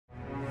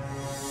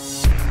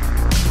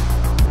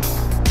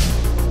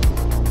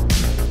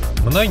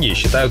Многие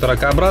считают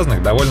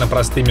ракообразных довольно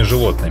простыми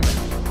животными,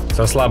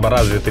 со слабо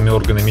развитыми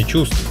органами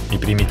чувств и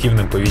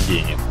примитивным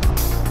поведением.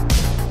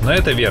 Но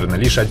это верно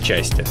лишь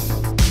отчасти.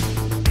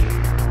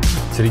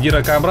 Среди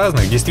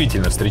ракообразных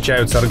действительно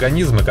встречаются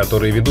организмы,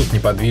 которые ведут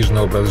неподвижный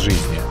образ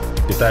жизни,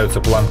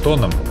 питаются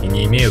планктоном и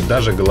не имеют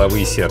даже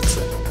головы и сердца,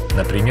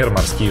 например,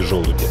 морские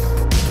желуди.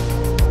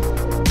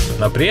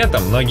 Но при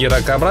этом многие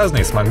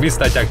ракообразные смогли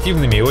стать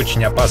активными и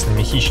очень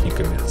опасными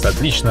хищниками с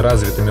отлично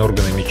развитыми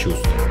органами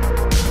чувств.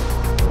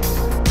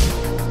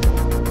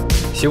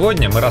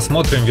 Сегодня мы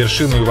рассмотрим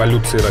вершину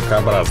эволюции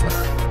ракообразных,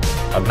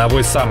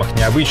 одного из самых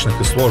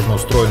необычных и сложно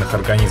устроенных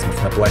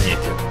организмов на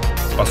планете,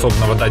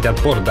 способного дать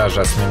отпор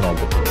даже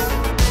осьминогу.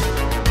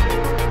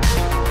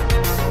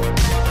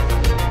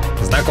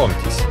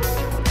 Знакомьтесь,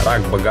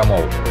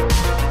 рак-богомол.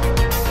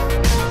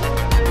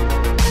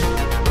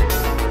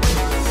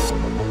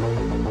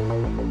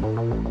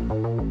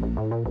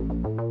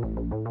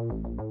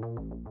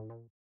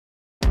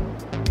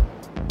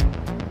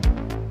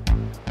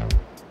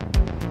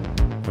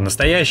 В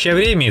настоящее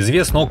время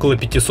известно около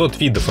 500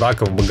 видов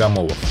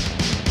раков-богомолов.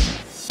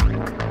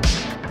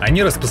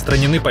 Они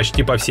распространены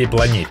почти по всей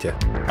планете,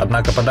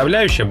 однако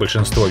подавляющее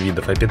большинство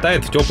видов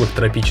обитает в теплых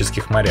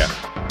тропических морях.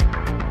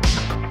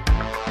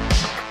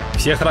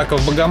 Всех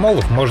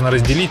раков-богомолов можно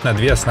разделить на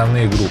две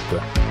основные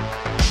группы.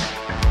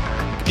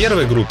 К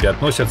первой группе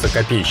относятся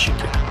копейщики.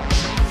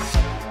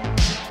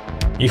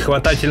 Их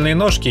хватательные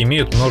ножки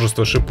имеют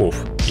множество шипов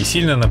и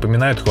сильно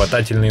напоминают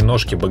хватательные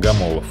ножки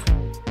богомолов.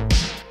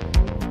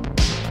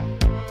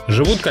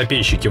 Живут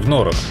копейщики в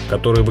норах,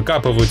 которые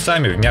выкапывают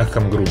сами в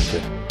мягком грунте.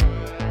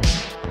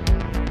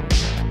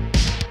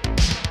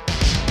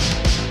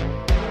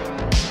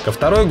 Ко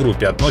второй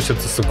группе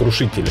относятся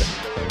сокрушители.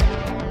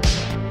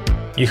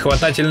 Их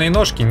хватательные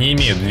ножки не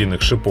имеют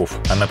длинных шипов,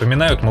 а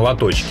напоминают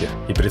молоточки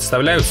и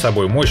представляют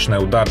собой мощное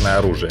ударное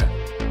оружие.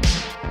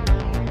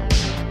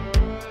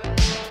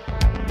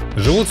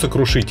 Живут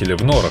сокрушители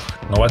в норах,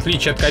 но в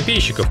отличие от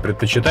копейщиков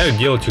предпочитают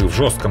делать их в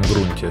жестком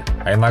грунте,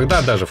 а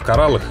иногда даже в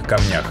кораллах и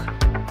камнях.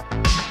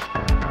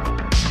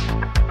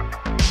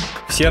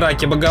 Все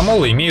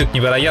раки-богомолы имеют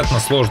невероятно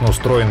сложно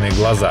устроенные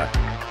глаза,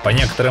 по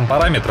некоторым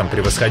параметрам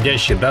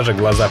превосходящие даже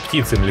глаза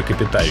птиц и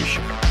млекопитающих.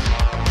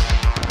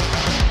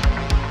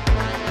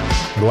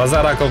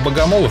 Глаза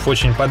раков-богомолов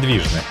очень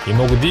подвижны и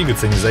могут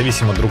двигаться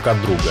независимо друг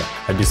от друга,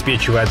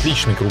 обеспечивая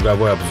отличный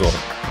круговой обзор.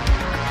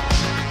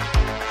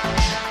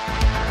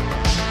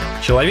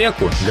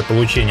 Человеку для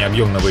получения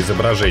объемного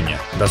изображения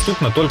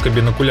доступно только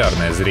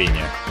бинокулярное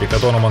зрение, при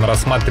котором он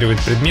рассматривает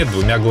предмет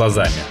двумя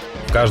глазами,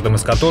 в каждом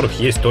из которых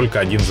есть только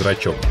один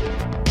зрачок.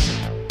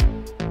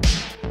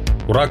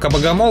 У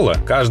рака-богомола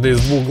каждый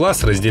из двух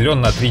глаз разделен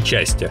на три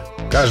части,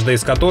 каждая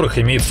из которых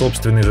имеет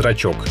собственный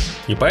зрачок,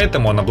 и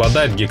поэтому он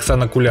обладает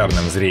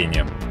гексанокулярным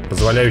зрением,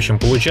 позволяющим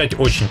получать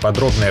очень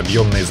подробное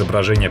объемное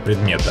изображение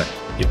предмета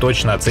и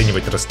точно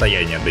оценивать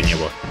расстояние до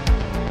него.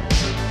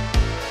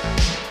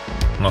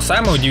 Но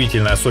самой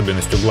удивительной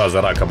особенностью глаза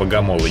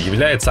рака-богомола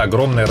является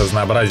огромное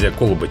разнообразие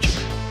колбочек,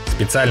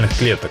 специальных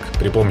клеток,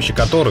 при помощи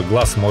которых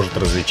глаз может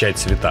различать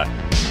цвета.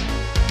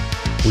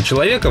 У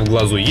человека в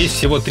глазу есть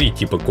всего 3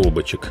 типа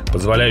колбочек,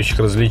 позволяющих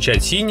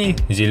различать синий,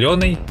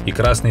 зеленый и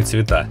красный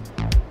цвета.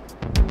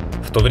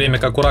 В то время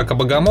как у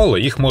рака-богомола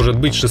их может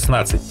быть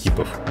 16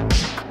 типов.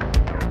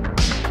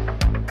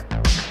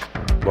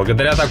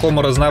 Благодаря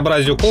такому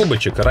разнообразию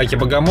колбочек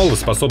раки-богомолы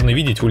способны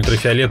видеть в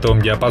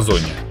ультрафиолетовом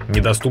диапазоне,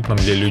 недоступном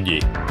для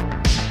людей.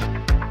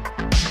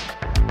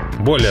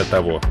 Более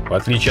того, в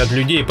отличие от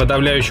людей и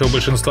подавляющего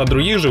большинства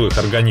других живых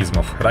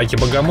организмов,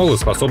 раки-богомолы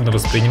способны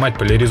воспринимать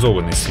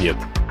поляризованный свет,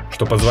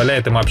 что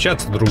позволяет им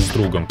общаться друг с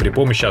другом при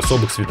помощи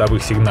особых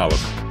световых сигналов,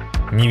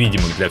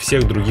 невидимых для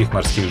всех других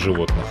морских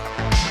животных.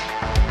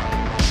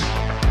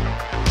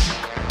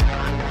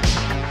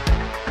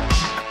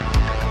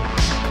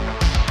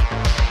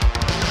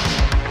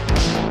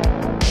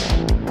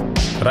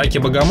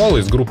 Раки-богомолы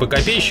из группы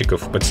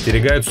копейщиков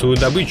подстерегают свою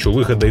добычу у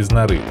выхода из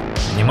норы,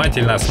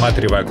 внимательно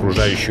осматривая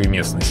окружающую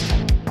местность.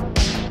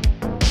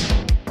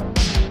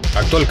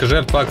 Как только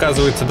жертва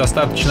оказывается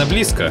достаточно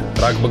близко,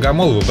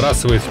 рак-богомол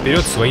выбрасывает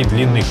вперед свои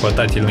длинные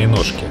хватательные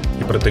ножки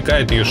и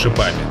протыкает ее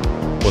шипами,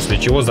 после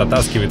чего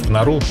затаскивает в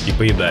нору и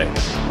поедает.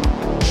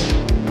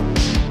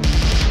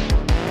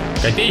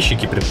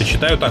 Копейщики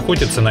предпочитают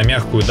охотиться на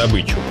мягкую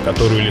добычу,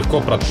 которую легко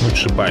проткнуть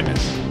шипами,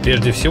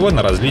 прежде всего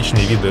на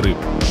различные виды рыб.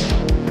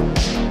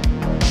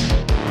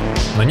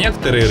 Но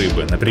некоторые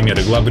рыбы, например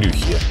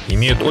иглобрюхие,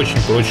 имеют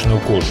очень прочную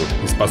кожу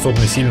и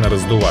способны сильно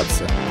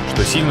раздуваться,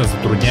 что сильно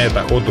затрудняет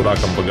охоту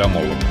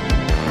раком-богомолом.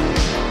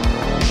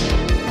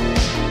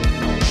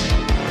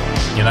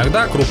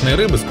 Иногда крупные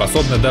рыбы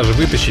способны даже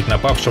вытащить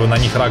напавшего на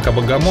них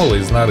рака-богомола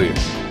из норы,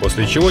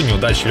 после чего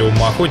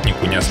неудачливому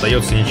охотнику не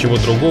остается ничего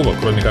другого,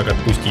 кроме как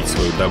отпустить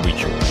свою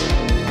добычу.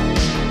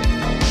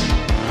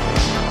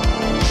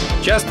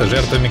 Часто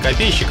жертвами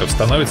копейщиков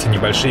становятся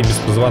небольшие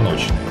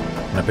беспозвоночные,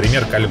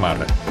 например,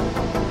 кальмары.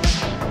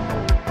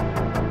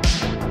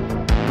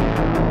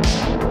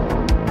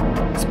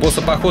 С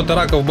Способ охоты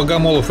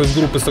раков-богомолов из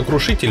группы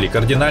сокрушителей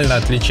кардинально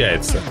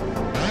отличается.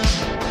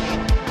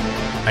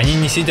 Они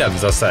не сидят в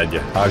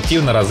засаде, а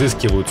активно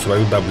разыскивают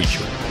свою добычу.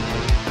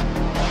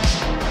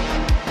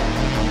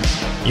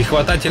 Их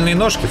хватательные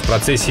ножки в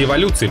процессе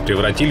эволюции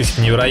превратились в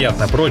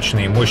невероятно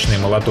прочные и мощные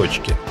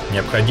молоточки,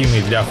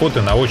 необходимые для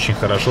охоты на очень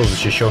хорошо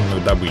защищенную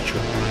добычу.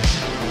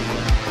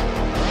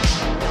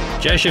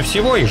 Чаще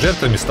всего их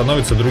жертвами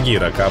становятся другие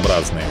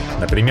ракообразные,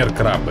 например,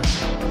 крабы.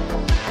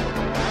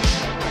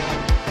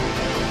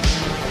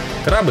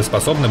 Крабы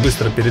способны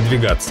быстро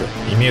передвигаться,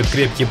 имеют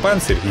крепкий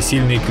панцирь и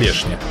сильные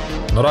клешни,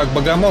 но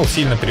рак-богомол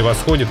сильно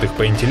превосходит их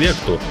по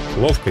интеллекту,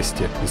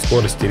 ловкости и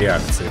скорости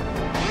реакции.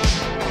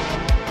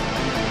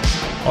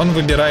 Он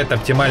выбирает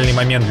оптимальный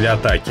момент для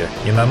атаки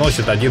и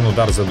наносит один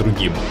удар за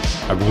другим,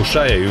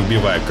 оглушая и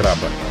убивая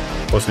краба,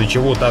 после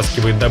чего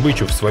утаскивает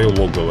добычу в свое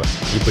логово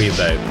и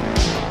поедает.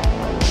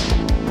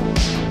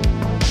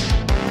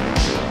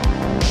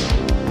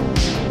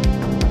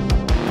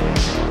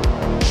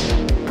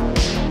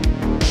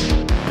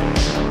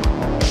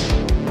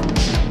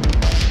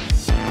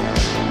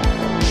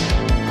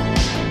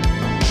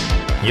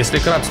 Если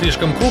краб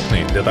слишком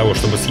крупный для того,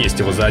 чтобы съесть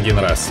его за один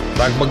раз,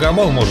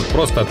 рак-богомол может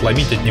просто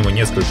отломить от него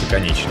несколько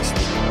конечностей.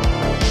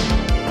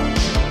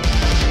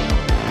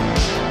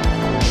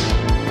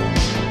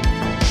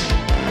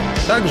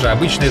 Также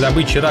обычной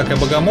добычей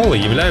рака-богомола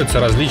являются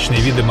различные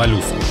виды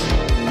моллюсков.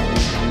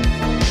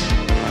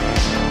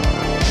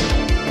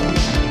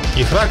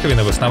 Их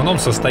раковины в основном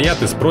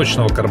состоят из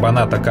прочного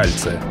карбоната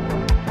кальция.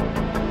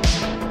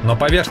 Но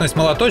поверхность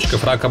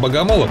молоточков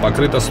рака-богомола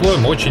покрыта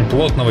слоем очень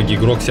плотного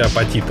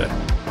гидроксиапатита,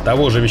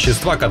 того же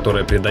вещества,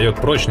 которое придает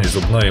прочность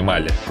зубной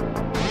эмали.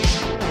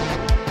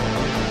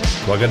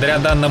 Благодаря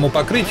данному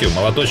покрытию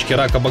молоточки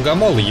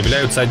рака-богомола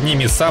являются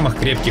одними из самых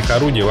крепких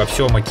орудий во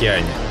всем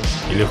океане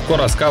и легко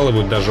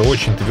раскалывают даже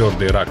очень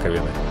твердые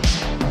раковины.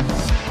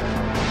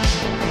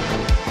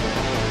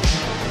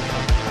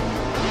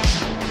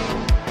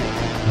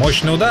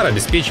 Мощный удар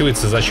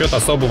обеспечивается за счет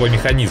особого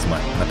механизма,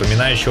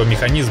 напоминающего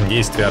механизм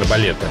действия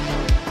арбалета.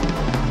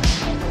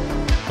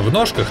 В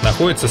ножках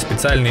находятся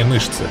специальные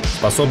мышцы,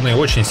 способные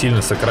очень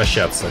сильно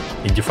сокращаться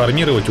и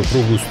деформировать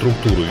упругую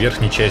структуру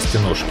верхней части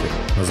ножки,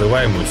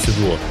 называемую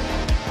седло,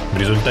 в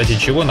результате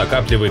чего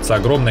накапливается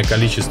огромное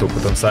количество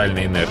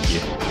потенциальной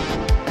энергии.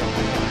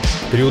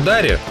 При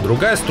ударе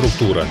другая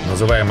структура,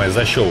 называемая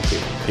защелкой,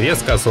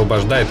 резко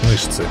освобождает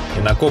мышцы,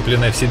 и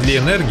накопленная в седле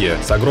энергия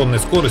с огромной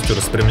скоростью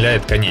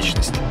распрямляет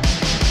конечность.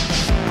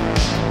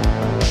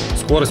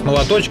 Скорость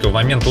молоточка в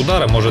момент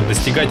удара может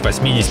достигать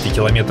 80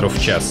 км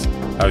в час,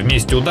 а в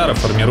месте удара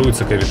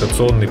формируется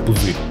кавитационный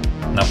пузырь,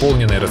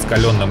 наполненный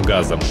раскаленным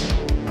газом,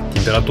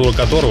 температура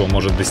которого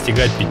может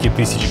достигать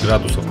 5000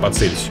 градусов по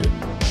Цельсию,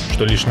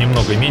 что лишь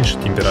немного меньше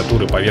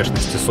температуры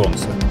поверхности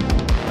Солнца.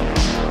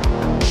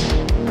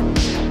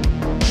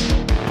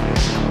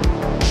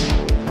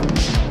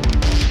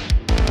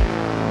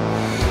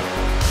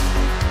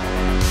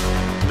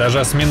 Даже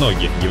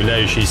осьминоги,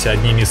 являющиеся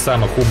одними из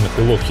самых умных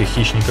и ловких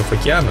хищников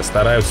океана,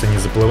 стараются не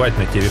заплывать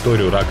на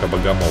территорию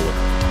рака-богомола.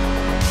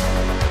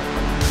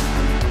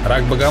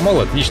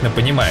 Рак-богомол отлично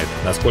понимает,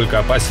 насколько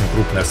опасен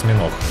крупный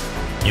осьминог,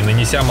 и,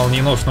 нанеся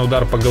молниеносный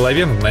удар по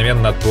голове,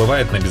 мгновенно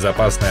отплывает на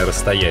безопасное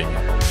расстояние.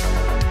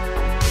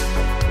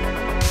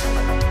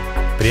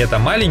 При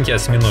этом маленькие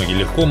осьминоги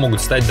легко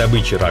могут стать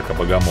добычей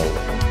рака-богомола.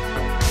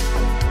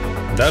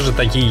 Даже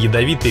такие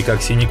ядовитые,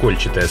 как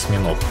синекольчатый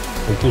осьминог,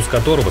 укус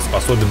которого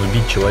способен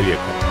убить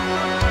человека.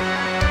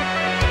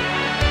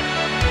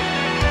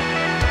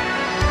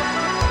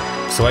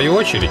 В свою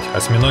очередь,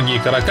 осьминоги и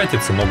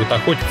каракатицы могут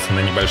охотиться на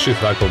небольших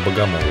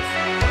раков-богомолов.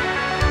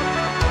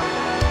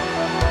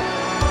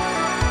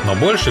 Но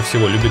больше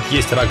всего любят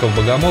есть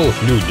раков-богомолов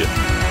люди.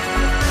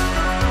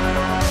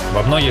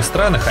 Во многих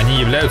странах они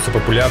являются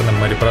популярным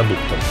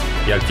морепродуктом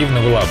и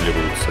активно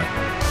вылавливаются.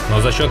 Но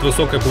за счет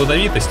высокой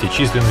плодовитости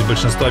численность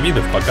большинства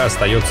видов пока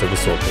остается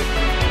высокой.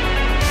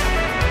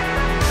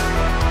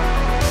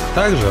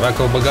 Также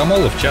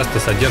раков-богомолов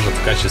часто содержат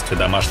в качестве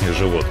домашних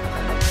животных.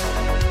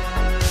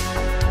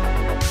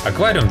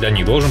 Аквариум для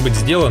них должен быть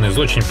сделан из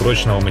очень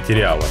прочного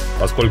материала,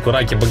 поскольку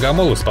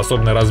раки-богомолы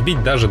способны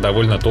разбить даже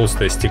довольно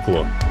толстое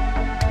стекло.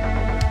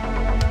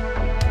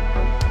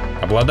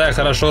 Обладая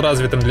хорошо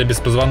развитым для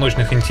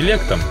беспозвоночных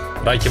интеллектом,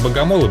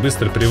 раки-богомолы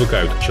быстро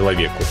привыкают к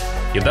человеку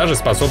и даже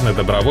способны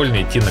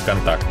добровольно идти на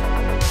контакт.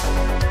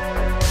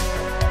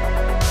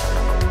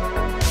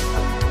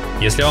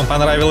 Если вам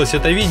понравилось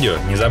это видео,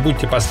 не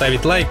забудьте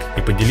поставить лайк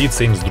и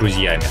поделиться им с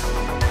друзьями.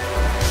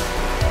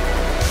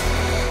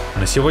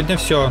 На сегодня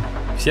все.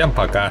 Всем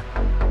пока!